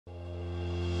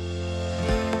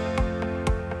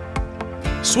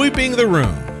Sweeping the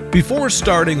room. Before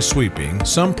starting sweeping,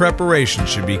 some preparation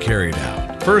should be carried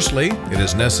out. Firstly, it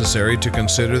is necessary to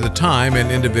consider the time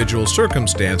and individual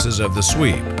circumstances of the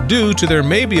sweep. Due to there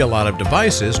may be a lot of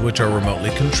devices which are remotely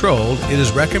controlled, it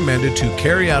is recommended to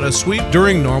carry out a sweep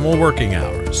during normal working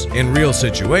hours. In real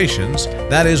situations,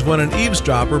 that is when an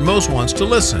eavesdropper most wants to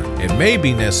listen, it may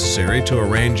be necessary to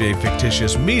arrange a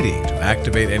fictitious meeting to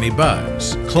activate any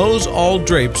bugs. Close all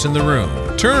drapes in the room.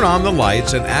 Turn on the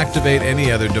lights and activate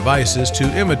any other devices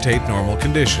to imitate normal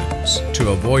conditions. To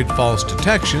avoid false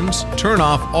detections, turn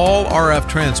off all RF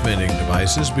transmitting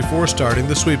devices before starting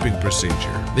the sweeping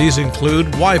procedure. These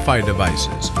include Wi-Fi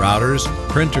devices, routers,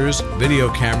 printers,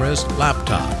 video cameras,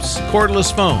 laptops,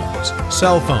 cordless phones,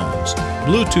 cell phones,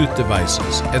 Bluetooth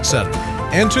devices, etc.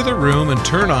 Enter the room and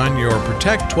turn on your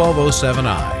Protect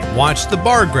 1207i. Watch the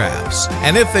bar graphs,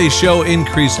 and if they show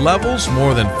increased levels,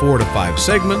 more than 4 to 5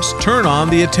 segments, turn on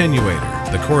the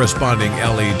attenuator. The corresponding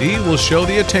LED will show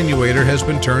the attenuator has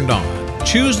been turned on.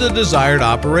 Choose the desired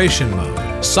operation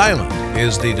mode. Silent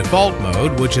is the default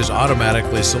mode, which is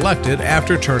automatically selected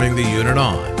after turning the unit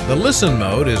on. The listen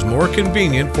mode is more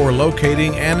convenient for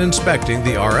locating and inspecting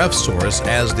the RF source,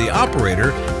 as the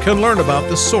operator can learn about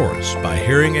the source by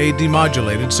hearing a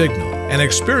demodulated signal. An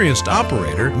experienced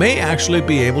operator may actually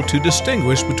be able to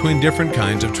distinguish between different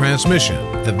kinds of transmission.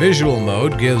 The visual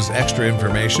mode gives extra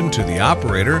information to the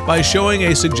operator by showing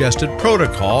a suggested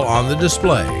protocol on the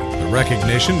display. The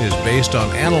recognition is based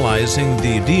on analyzing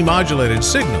the demodulated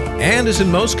signal and is in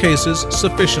most cases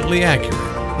sufficiently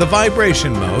accurate. The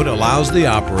vibration mode allows the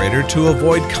operator to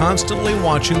avoid constantly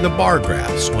watching the bar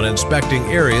graphs when inspecting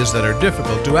areas that are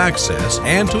difficult to access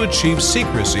and to achieve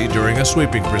secrecy during a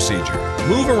sweeping procedure.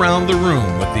 Move around the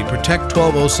room with the Protect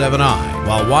 1207i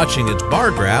while watching its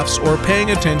bar graphs or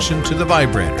paying attention to the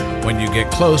vibrator. When you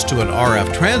get close to an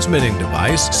RF transmitting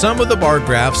device, some of the bar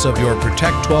graphs of your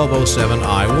Protect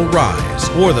 1207i will rise,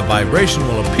 or the vibration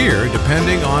will appear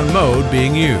depending on mode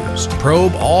being used.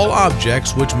 Probe all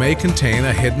objects which may contain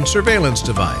a hidden surveillance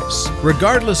device.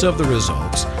 Regardless of the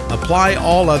results, apply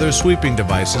all other sweeping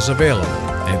devices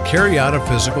available and carry out a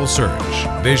physical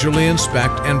search. Visually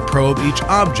inspect and probe each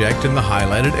object in the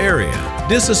highlighted area.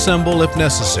 Disassemble if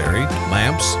necessary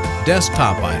lamps,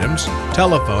 desktop items,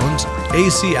 telephones,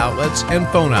 AC outlets, and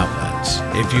phone outlets.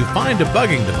 If you find a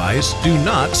bugging device, do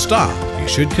not stop. You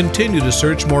should continue to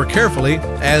search more carefully,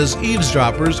 as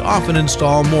eavesdroppers often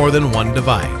install more than one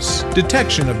device.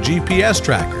 Detection of GPS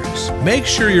trackers. Make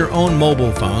sure your own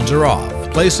mobile phones are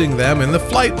off, placing them in the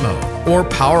flight mode or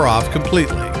power off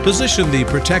completely. Position the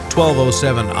Protect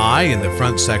 1207i in the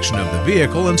front section of the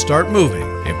vehicle and start moving.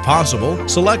 If possible,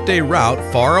 select a route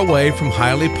far away from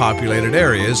highly populated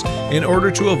areas in order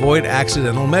to avoid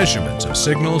accidental measurements of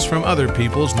signals from other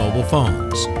people's mobile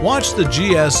phones. Watch the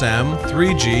GSM,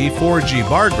 3G, 4G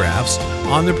bar graphs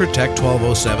on the Protect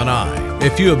 1207i.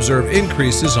 If you observe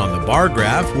increases on the bar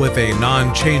graph with a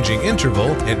non-changing interval,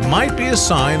 it might be a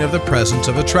sign of the presence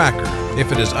of a tracker.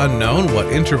 If it is unknown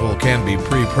what interval can be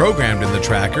pre-programmed in the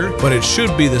tracker, but it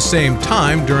should be the same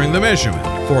time during the measurement.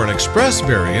 For an express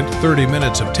variant, 30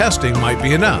 minutes of testing might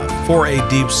be enough. For a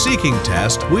deep seeking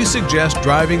test, we suggest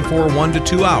driving for 1 to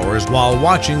 2 hours while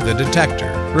watching the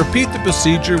detector. Repeat the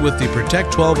procedure with the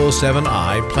Protect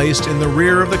 1207i placed in the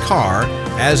rear of the car,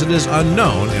 as it is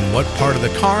unknown in what part of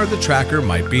the car the tracker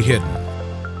might be hidden.